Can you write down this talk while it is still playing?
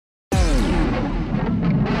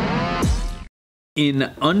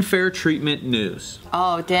In unfair treatment news.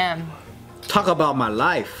 Oh, damn. Talk about my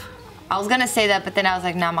life. I was gonna say that, but then I was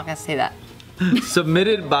like, no, I'm not gonna say that.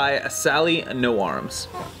 Submitted by Sally No Arms.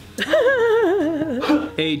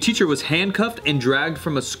 A teacher was handcuffed and dragged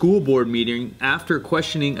from a school board meeting after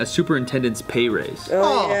questioning a superintendent's pay raise.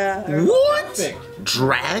 Oh, yeah. What?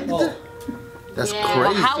 Dragged? That's crazy.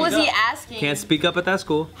 Well, how was he asking? Can't speak up at that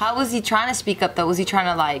school. How was he trying to speak up though? Was he trying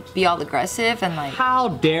to like be all aggressive and like? How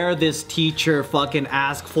dare this teacher fucking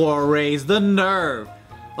ask for a raise? The nerve.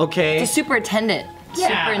 Okay. The superintendent.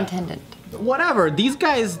 Yeah. Superintendent. Whatever. These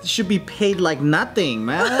guys should be paid like nothing,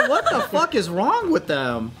 man. What the fuck is wrong with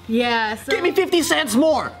them? Yeah. So Give me 50 cents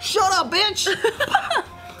more. Shut up, bitch.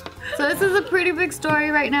 So this is a pretty big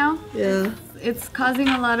story right now. Yeah. It's causing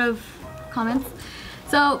a lot of comments.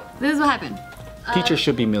 So this is what happened. Teachers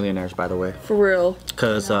should be millionaires, by the way. For real.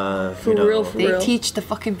 Cause For real. They teach the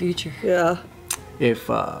fucking future. Yeah. if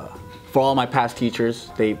for all my past teachers,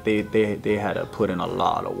 they had to put in a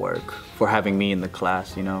lot of work for having me in the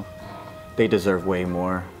class. You know, they deserve way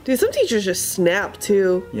more. Dude, some teachers just snap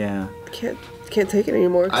too. Yeah. Can't take it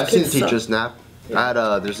anymore. I've seen teachers snap. I had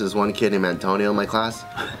there's this one kid named Antonio in my class,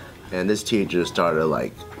 and this teacher started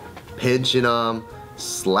like pinching him,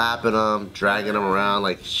 slapping him, dragging him around.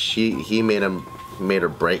 Like he made her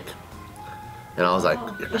break, and I was like,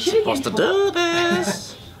 "You're not supposed to do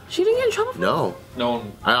this." She didn't get in trouble for No. No.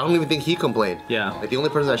 I don't even think he complained. Yeah. Like the only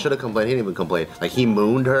person that should have complained, he didn't even complain. Like he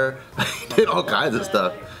mooned her, he did all kinds of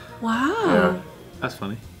stuff. Wow. Yeah. That's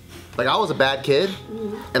funny. Like I was a bad kid,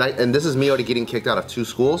 and this is me already getting kicked out of 2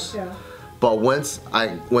 schools. Yeah. But once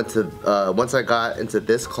I got into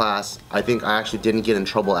this class, I think I actually didn't get in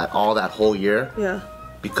trouble at all that whole year. Yeah.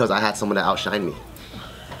 Because I had someone to outshine me.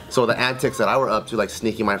 So the antics that I were up to, like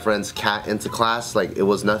sneaking my friend's cat into class, like it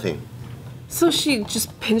was nothing. So she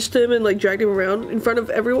just pinched him and like dragged him around in front of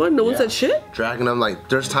everyone? No one said shit? Dragging him, like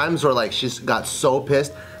there's times where like she got so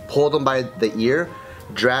pissed, pulled him by the ear,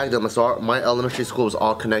 dragged him. So my elementary school was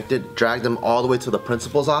all connected, dragged him all the way to the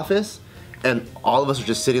principal's office, and all of us were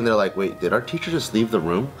just sitting there like, wait, did our teacher just leave the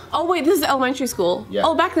room? Oh wait, this is elementary school. Yeah.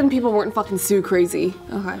 Oh, back then people weren't fucking so crazy.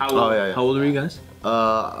 Okay. Yeah. How old are you guys?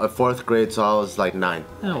 4th grade, so I was like 9.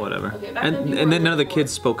 Oh, whatever. And then none of the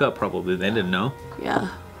kids spoke up probably. They didn't know. Yeah.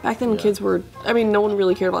 Back then kids were, I mean, no one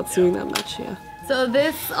really cared about suing that much, yeah. So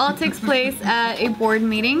this all takes place at a board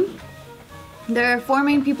meeting. There are 4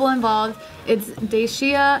 main people involved. It's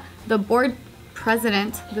Daishia, the board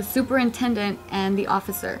president, the superintendent, and the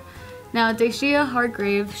officer. Now, Daishia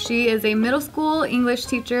Hargrave, she is a middle school English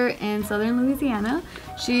teacher in southern Louisiana.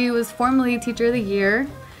 She was formerly Teacher of the Year.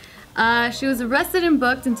 She was arrested and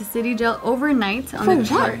booked into city jail overnight on the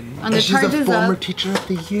charges of Teacher of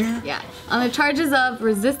the Year? Yeah, on the charges of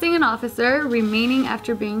resisting an officer, remaining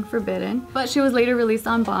after being forbidden, but she was later released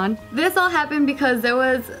on bond. This all happened because there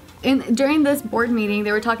was, during this board meeting,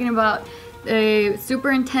 they were talking about a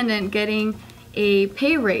superintendent getting a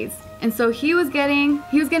pay raise. And so he was getting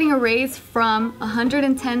a raise from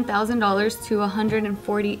 $110,000 to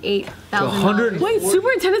 $148,000. Wait,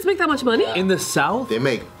 superintendents make that much money? In the South? They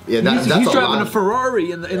make, He's that's driving a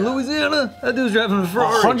Ferrari in Louisiana. That dude's driving a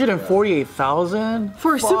Ferrari. 148,000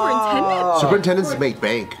 For a superintendent? Superintendents make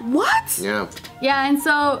bank. What? Yeah. Yeah, and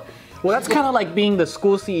so Well, that's kind of like being the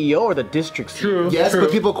school CEO or the district CEO. Yes, but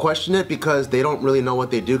people question it because they don't really know what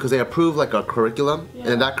they do because they approve like a curriculum,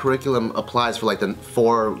 and that curriculum applies for like the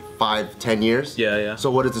 4, 5, 10 years. Yeah. So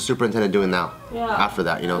what is the superintendent doing now? Yeah. After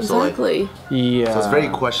that, you know? Exactly. Yeah. So it's very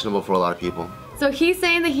questionable for a lot of people. So he's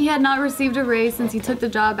saying that he had not received a raise since he took the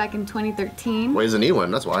job back in 2013. Well, he doesn't need one,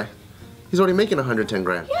 that's why. He's already making 110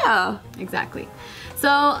 grand. Yeah, exactly. So,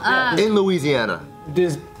 In Louisiana.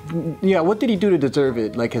 What did he do to deserve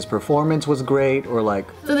it? Like his performance was great, or like?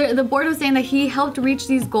 So the board was saying that he helped reach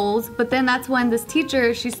these goals, but then that's when this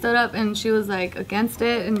teacher, she stood up and she was like against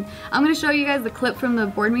it. And I'm gonna show you guys the clip from the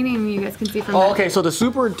board meeting and you guys can see from that. Okay, so the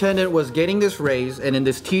superintendent was getting this raise, and then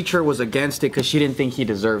this teacher was against it because she didn't think he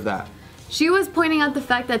deserved that. She was pointing out the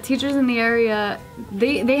fact that teachers in the area,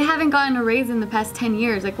 they haven't gotten a raise in the past 10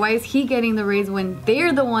 years. Like, why is he getting the raise when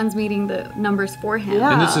they're the ones meeting the numbers for him?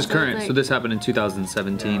 Yeah. And this is So current, it's so like- this happened in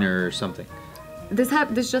 2017 or something. This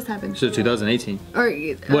just happened. So 2018. Or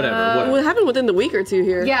Whatever. Well, it happened within the week or 2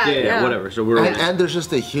 here. Yeah. Yeah, whatever. So we're And there's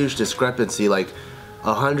just a huge discrepancy. Like,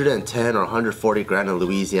 110 or 140 grand in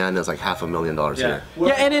Louisiana is like $500,000 here. Yeah,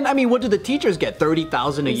 and then I mean, what do the teachers get?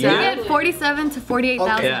 30,000 a They year. get 47 to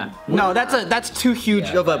 48,000. Yeah. No, that's too huge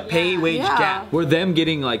of a pay wage gap. Where them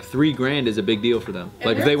getting like $3 grand is a big deal for them.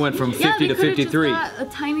 Like if they went from 50 Yeah, they to could've 53. just got a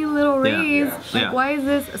tiny little raise. Like, Yeah. why is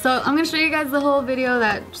this? So I'm gonna show you guys the whole video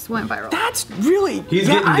that just went viral. That's really. He's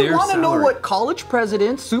getting their I want to know salary. what college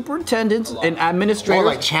presidents, superintendents, and administrators. Or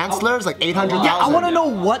like chancellors, like 800,000. Yeah, I want to know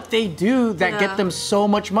what they do that get them so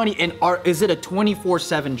much money, and is it a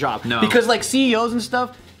 24/7 job? No. Because like CEOs and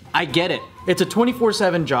stuff, I get it. It's a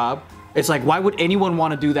 24/7 job. It's like, why would anyone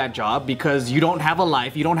want to do that job? Because you don't have a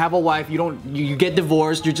life, you don't have a wife, you get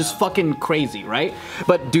divorced, you're just fucking crazy, right?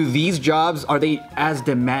 But do these jobs, are they as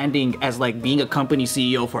demanding as like being a company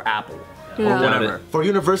CEO for Apple? Or whatever. For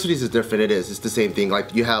universities, it's different. It is. It's the same thing.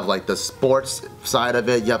 Like you have like the sports side of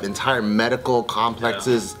it. You have entire medical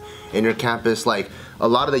complexes in your campus. Like a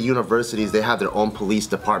lot of the universities, they have their own police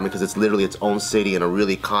department because it's literally its own city in a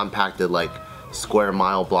really compacted like square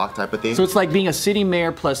mile block type of thing. So it's like being a city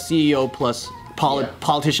mayor plus CEO plus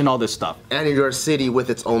politician, all this stuff. And you're a city with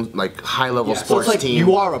its own like high level So sports it's like team.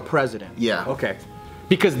 you are a president. Yeah. Okay.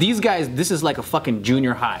 Because these guys, this is like a fucking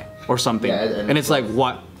junior high or something. Yeah, and it's like,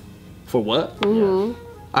 what? For what? Mm-hmm.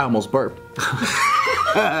 I almost burped.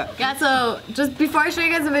 Yeah, so just before I show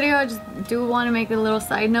you guys the video, I just do want to make a little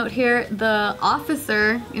side note here. The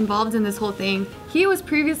officer involved in this whole thing, he was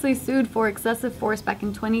previously sued for excessive force back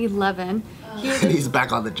in 2011. He's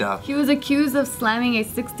back on the job. He was accused of slamming a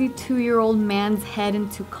 62-year-old man's head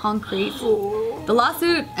into concrete. The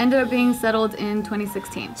lawsuit ended up being settled in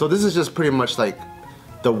 2016. So this is just pretty much like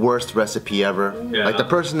the worst recipe ever. Yeah. Like the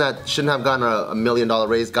person that shouldn't have gotten a $1 million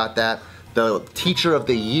raise got that. The teacher of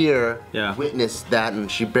the year witnessed that and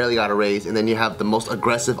she barely got a raise. And then you have the most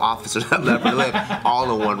aggressive officer that ever lived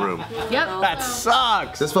all in one room. Yep, That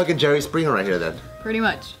sucks. This fucking Jerry Springer right here then. pretty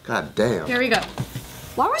much. God damn. Here we go.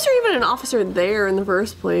 Why was there even an officer there in the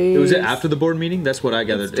first place? Was it after the board meeting? That's what I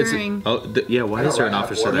gathered. It's during. Yeah, why is there an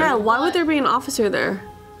officer there? Yeah, why would there be an officer there?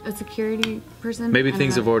 A security person? Maybe I don't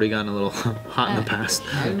things know. have already gotten a little hot in the past.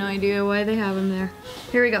 I have no idea why they have him there.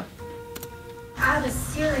 Here we go. I have a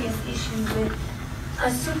serious issue with a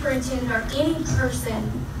superintendent or any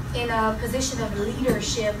person in a position of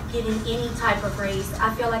leadership getting any type of raise.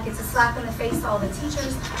 I feel like it's a slap in the face to all the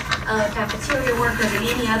teachers, cafeteria workers, and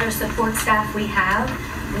any other support staff we have.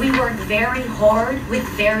 We work very hard with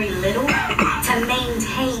very little to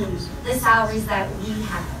maintain the salaries that we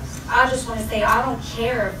have. I just want to say I don't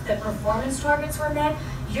care if the performance targets were met.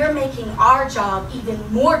 You're making our job even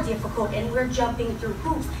more difficult, and we're jumping through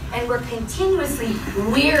hoops, and we're continuously,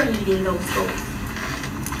 we're meeting those goals.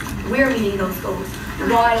 We're meeting those goals.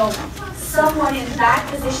 While someone in that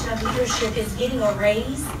position of leadership is getting a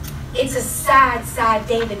raise, it's a sad, sad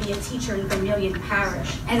day to be a teacher in Vermilion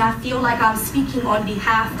Parish. And I feel like I'm speaking on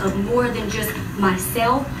behalf of more than just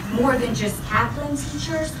myself, more than just Kaplan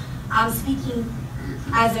teachers. I'm speaking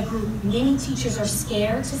as a group. Many teachers are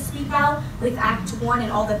scared to speak out with Act 1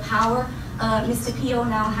 and all the power Mr. Pio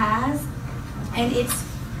now has. And it's,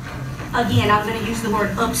 again, I'm going to use the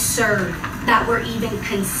word absurd that we're even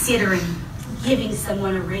considering giving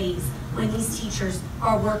someone a raise when these teachers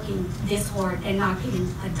are working this hard and not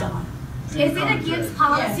getting a dime. Is it against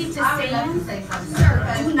policy to stand?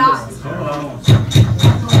 Sir, do not.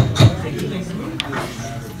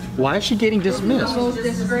 Why is she getting dismissed? They're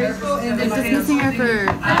dismissing her for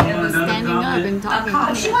standing up and talking.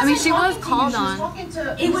 I mean, she was called on.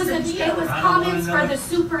 It was comments for the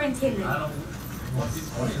superintendent.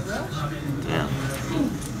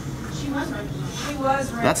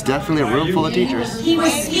 That's definitely a room full of teachers. He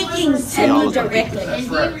was speaking to me directly. And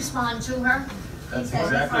we respond to her. That's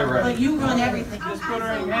exactly right. But you run everything. Just put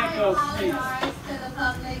her in handcuffs.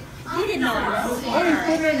 He didn't know that. Why you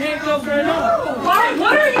put her in handcuffs right now? Bart,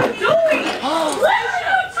 what are you doing? What are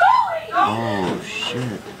you doing? Oh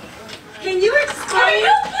shit. Can you explain? Are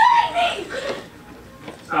you kidding me?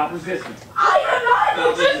 Stop resisting. I am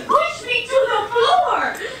not. You just pushed me to the floor.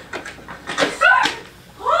 Sir,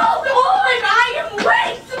 hold on. I am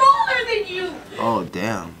way smaller than you. Oh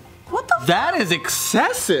damn. That is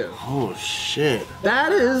excessive. Oh shit.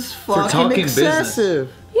 That is fucking talking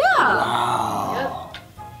excessive. Yeah.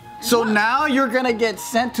 So now you're gonna get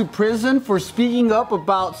sent to prison for speaking up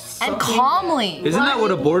about And calmly. Isn't that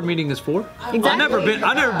what a board meeting is for? Exactly. I've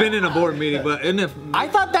never been in a board meeting, but I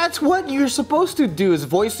thought that's what you're supposed to do, is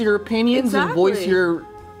voice your opinions and voice Exactly. your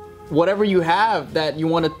whatever you have that you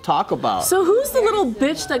want to talk about. So who's the little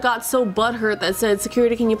bitch that got so butthurt that said,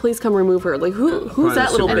 "Security, can you please come remove her"? Like who's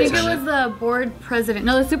that little I think bitch? it was the board president.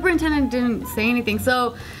 No, the superintendent didn't say anything.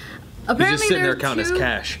 So he's apparently just sitting there there's counting his two-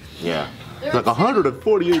 cash. Yeah. It's like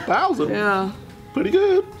 148,000. Yeah. Pretty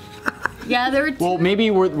good. Yeah, there were. Well,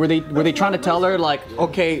 maybe were they trying to tell her like,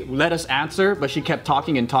 okay, let us answer, but she kept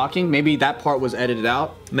talking and talking. Maybe that part was edited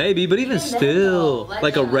out. Maybe, but even still,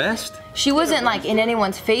 like arrest. She wasn't like in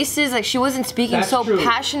anyone's faces. Like she wasn't speaking That's so true.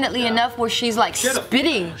 passionately enough where she's like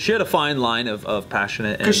spitting. She had a fine line of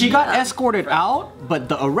passionate. Because she got escorted out, but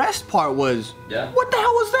the arrest part was, what the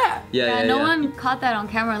hell was that? Yeah, no one caught that on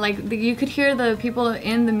camera. Like you could hear the people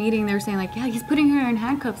in the meeting. They were saying like, yeah, he's putting her in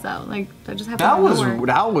handcuffs out. Like that just happened.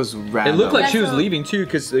 That was random. It looked like she was so- leaving too,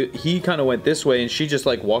 because he kind of went this way and she just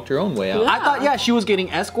like walked her own way out. I thought, yeah, she was getting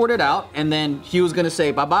escorted out, and then he was gonna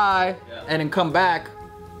say bye-bye, and then come back.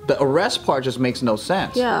 The arrest part just makes no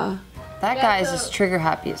sense. Yeah. That guy is just trigger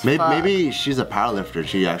happy as Maybe, fuck. maybe she's a powerlifter.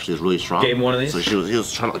 She actually is really strong. Gave him one of these? So he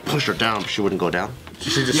was trying to like push her down, but she wouldn't go down. She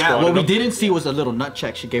just Yeah, squatted what we up. didn't see was a little nut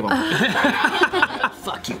check she gave him.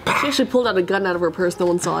 Fuck you. She actually pulled out a gun out of her purse. No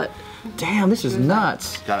one saw it. Damn, this is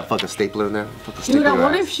nuts. Got a fucking stapler in there. Fucking Dude, I stapler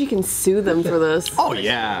wonder ass. if she can sue them for this. Oh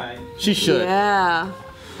yeah, she should. Yeah.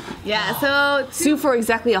 Yeah. So Sue for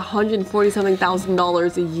exactly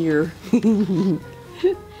 $140,000 a year.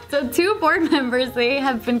 So two board members, they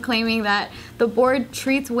have been claiming that the board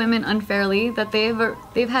treats women unfairly, that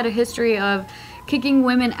they've had a history of kicking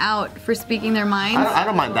women out for speaking their minds. I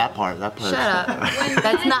don't mind that part. That part. Shut up.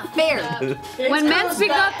 That's not fair. When men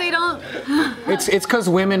speak up, they don't. It's because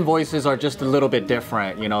women voices are just a little bit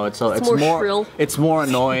different, you know. It's more shrill. It's more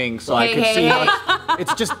annoying, so I Hey, can hey, see hey. how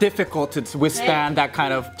it's just difficult to withstand that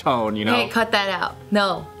kind of tone, you know. Hey, cut that out.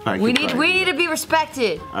 No. Alright, we keep need going. we need to be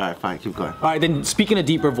respected. All right, fine. Keep going. All right, then speak in a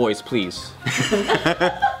deeper voice, please.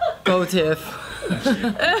 Go Tiff.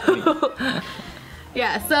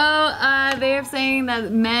 Yeah. So they are saying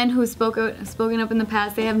that men who spoken up in the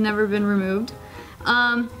past, they have never been removed.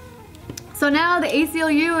 So now the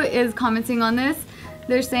ACLU is commenting on this.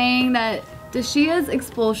 They're saying that Dashia's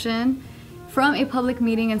expulsion from a public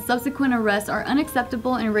meeting and subsequent arrest are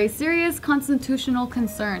unacceptable and raise serious constitutional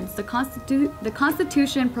concerns. The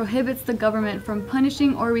Constitution prohibits the government from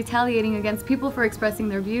punishing or retaliating against people for expressing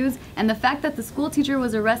their views, and the fact that the school teacher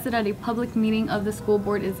was arrested at a public meeting of the school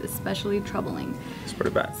board is especially troubling. It's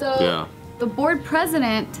pretty bad. So Yeah. the board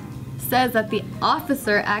president says that the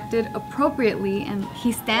officer acted appropriately and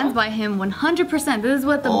he stands by him 100%. This is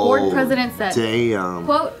what the board president said. Damn.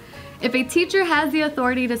 Quote, if a teacher has the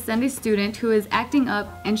authority to send a student who is acting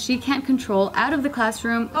up and she can't control out of the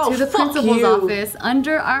classroom to the fuck principal's you. office,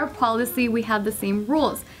 under our policy we have the same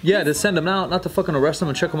rules. Yeah, to send them out, not to fucking arrest them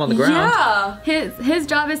and check them on the ground. Yeah. His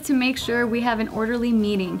job is to make sure we have an orderly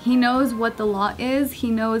meeting. He knows what the law is. He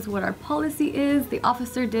knows what our policy is. The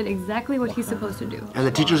officer did exactly what he's supposed to do. And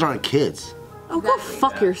the teachers aren't kids. Oh, go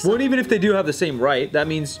fuck yourself. Well, even if they do have the same right, that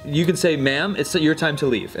means you can say, ma'am, it's your time to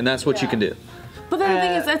leave, and that's what you can do. But then the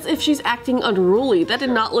thing is, that's if she's acting unruly. That did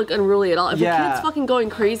not look unruly at all. If the Yeah. kid's fucking going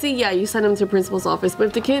crazy, yeah, you send him to principal's office. But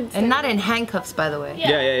if the kid's... And not in handcuffs, by the way.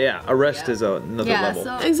 Yeah. Arrest is another Yeah, level.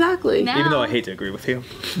 so Exactly. now, Even though I hate to agree with you.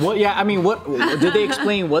 Well, yeah, I mean, what did they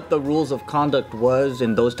explain what the rules of conduct was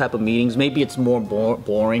in those type of meetings? Maybe it's more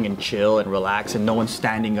boring and chill and relaxed, and no one's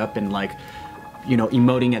standing up and like, you know,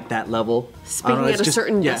 emoting at that level. I don't Speaking know, at it's a just-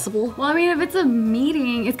 certain yeah. decibel. well, I mean, if it's a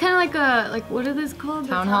meeting, it's kind of like what are this called? The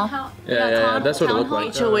Town hall? Yeah, that's what it town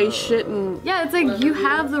looked hall. like. HOA shit and... Yeah, it's like you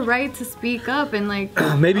have the right to speak up and like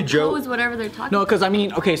Maybe Joe. oppose whatever they're talking. No, because I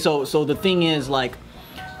mean, okay, so the thing is like,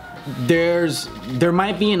 there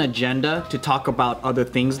might be an agenda to talk about other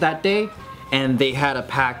things that day, and they had a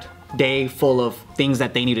packed day full of things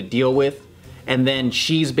that they need to deal with, and then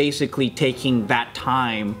she's basically taking that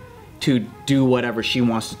time to do whatever she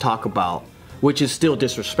wants to talk about, which is still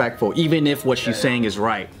disrespectful, even if what she's saying is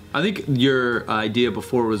right. I think your idea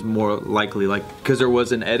before was more likely, like, because there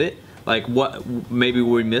was an edit. Like, what? Maybe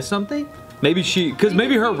we missed something. Maybe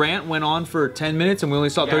maybe her rant went on for 10 minutes and we only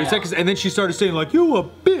saw 30 seconds, and then she started saying like, "You a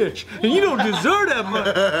bitch and you don't deserve that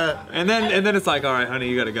much." and then it's like, "All right, honey,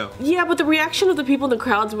 you gotta go." Yeah, but the reaction of the people in the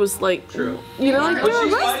crowds was like... True. You know, like,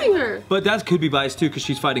 they're arresting her. But that could be biased too, because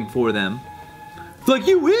she's fighting for them. It's like,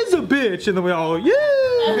 "You is a bitch," and then we all, yeah.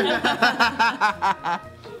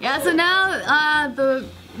 Yeah, so now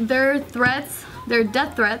their threats, their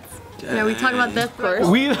death threats. Yeah, we talk about death threats.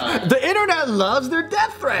 The internet loves their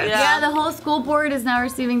death threats. Yeah, the whole school board is now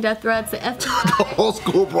receiving death threats. The FBI. The whole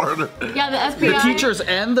school board. Yeah, the FBI. The teachers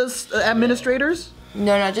and the administrators?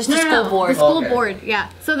 No, just the school board. The school board, yeah.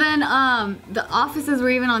 So then the offices were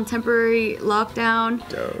even on temporary lockdown.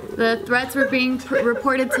 The threats were being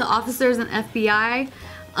reported to officers and FBI.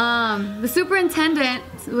 The superintendent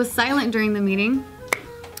was silent during the meeting.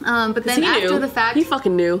 But then He after knew. the fact, He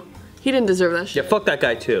fucking knew. He didn't deserve that shit. Yeah, fuck that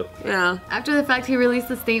guy too. Yeah. After the fact, he released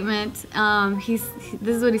a statement.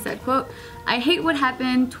 This is what he said, quote, "I hate what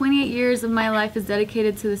happened. 28 years of my life is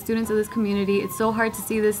dedicated to the students of this community. It's so hard to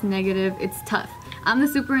see this negative. It's tough. I'm the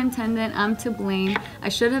superintendent. I'm to blame. I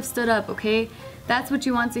should have stood up, okay? That's what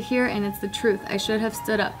you want to hear, and it's the truth. I should have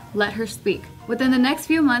stood up. Let her speak. Within the next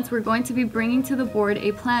few months, we're going to be bringing to the board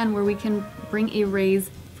a plan where we can bring a raise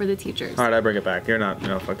for the teachers." All right, I bring it back. You're not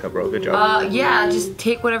fucked up, bro. Good job. Yeah, just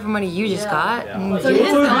take whatever money you just got. So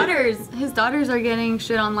his daughters are getting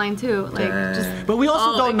shit online too. Like, just But we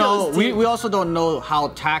also don't know. goes deep. We also don't know how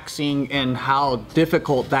taxing and how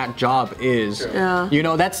difficult that job is. Yeah. You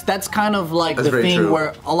know, that's kind of like That's the very thing true.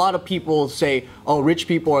 where a lot of people say, "Oh, rich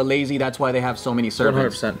people are lazy. That's why they have so many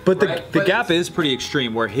servants." 100%. But the gap is pretty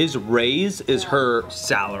extreme, where his raise is her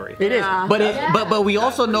salary. It is, Yeah. but we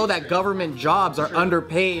also know that government jobs are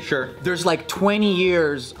underpaid. Sure. There's like 20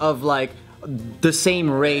 years of like the same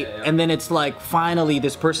rate, and then it's like finally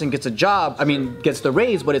this person gets a job. I mean, gets the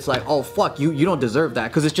raise, but it's like, oh fuck, you don't deserve that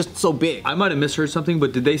because it's just so big. I might have misheard something,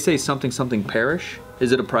 but did they say something parish?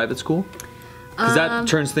 Is it a private school? Because that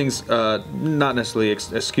turns things, not necessarily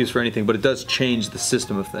excuse for anything, but it does change the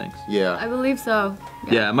system of things. I Yeah. believe so.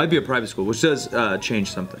 Yeah, it might be a private school, which does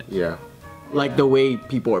change something. Yeah. Like the way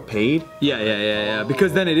people are paid. Yeah.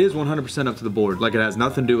 Because then it is 100% up to the board. Like, it has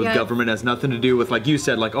nothing to do with Yeah. government, it has nothing to do with, like you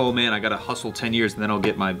said, like, oh man, I gotta hustle 10 years and then I'll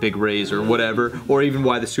get my big raise or whatever. Or even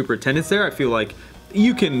why the superintendent's there. I feel like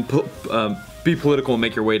you can be political and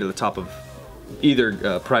make your way to the top of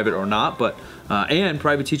either private or not, but and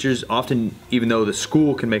private teachers often, even though the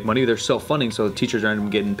school can make money, they're self-funding, so the teachers aren't even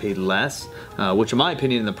getting paid less, which in my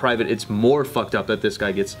opinion in the private, it's more fucked up that this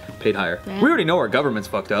guy gets paid higher. Damn. We already know our government's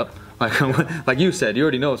fucked up. Like you said, you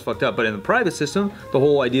already know it's fucked up, but in the private system, the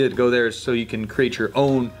whole idea to go there is so you can create your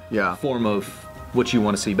own form of what you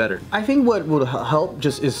want to see better. I think what would help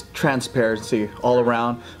just is transparency all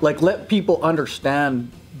around. Like, let people understand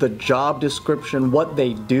the job description, what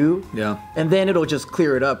they do, and then it'll just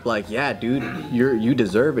clear it up. Like, yeah, dude, you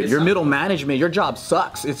deserve it. Your middle management, your job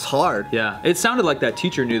sucks. It's hard. Yeah, it sounded like that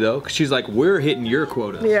teacher knew though, because she's like, we're hitting your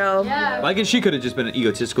quota. Yeah. Like, and she could have just been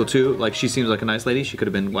egotistical too. Like, she seems like a nice lady. She could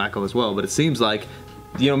have been wacko as well. But it seems like,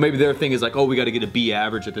 you know, maybe their thing is like, oh, we got to get a B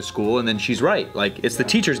average at this school, and then she's right. Like, it's the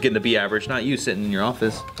teachers getting the B average, not you sitting in your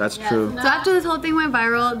office. That's true. So after this whole thing went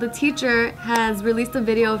viral, the teacher has released a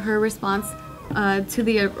video of her response to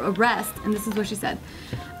the arrest, and this is what she said.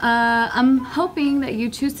 "I'm hoping that you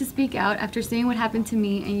choose to speak out after seeing what happened to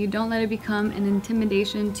me, and you don't let it become an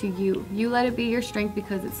intimidation to you. You let it be your strength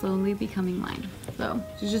because it's slowly becoming mine." So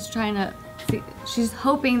she's just trying to see, she's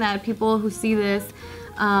hoping that people who see this,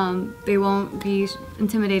 they won't be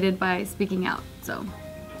intimidated by speaking out. So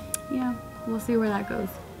yeah, we'll see where that goes.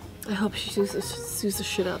 I hope she sues the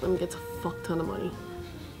shit out of them and gets a fuck ton of money.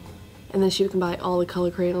 And then she can buy all the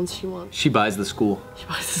color crayons she wants. She buys the school. She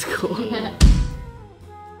buys the school.